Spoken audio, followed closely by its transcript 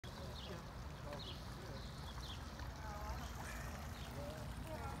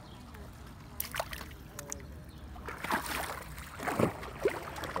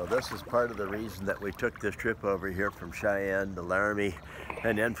this is part of the reason that we took this trip over here from Cheyenne to Laramie,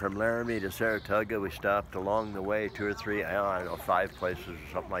 and then from Laramie to Saratoga. We stopped along the way 2 or 3, I don't know, 5 places or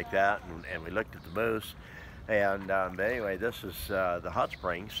something like that, and we looked at the moose. And but anyway, this is the hot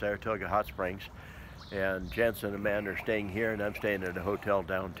springs, Saratoga Hot Springs, and Jensen and Amanda are staying here, and I'm staying at a hotel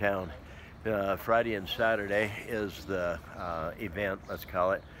downtown. Friday and Saturday is the event, let's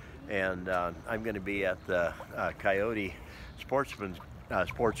call it, and I'm going to be at the Koyoty sporting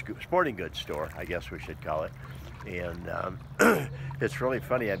goods store, I guess we should call it. And it's really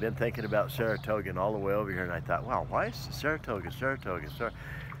funny. I've been thinking about Saratoga and all the way over here, and I thought, wow, why is Saratoga?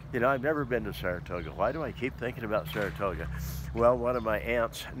 You know, I've never been to Saratoga. Why do I keep thinking about Saratoga? Well, one of my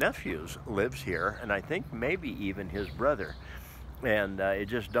aunt's nephews lives here, and I think maybe even his brother. And it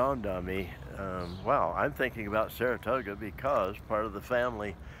just dawned on me, wow, I'm thinking about Saratoga because part of the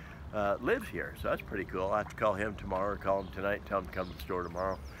family lives here. So that's pretty cool. I have to call him tomorrow or call him tonight, tell him to come to the store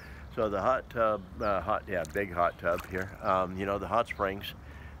tomorrow. So the hot tub, big hot tub here, you know, the hot springs,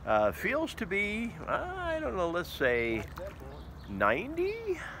 feels to be, I don't know, let's say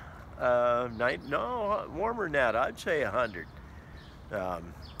 90? No, warmer than that. I'd say 100.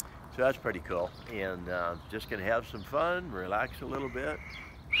 So that's pretty cool, and just gonna have some fun, relax a little bit.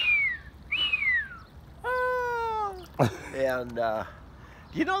 And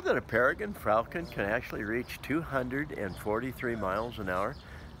do you know that a peregrine falcon can actually reach 243 miles an hour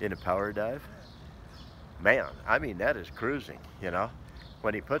in a power dive? Man, I mean, that is cruising, you know.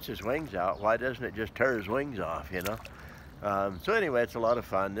 When he puts his wings out, why doesn't it just tear his wings off, you know? So anyway, it's a lot of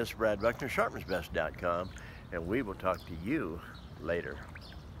fun. This is Brad Buckner, sharpensbest.com, and we will talk to you later.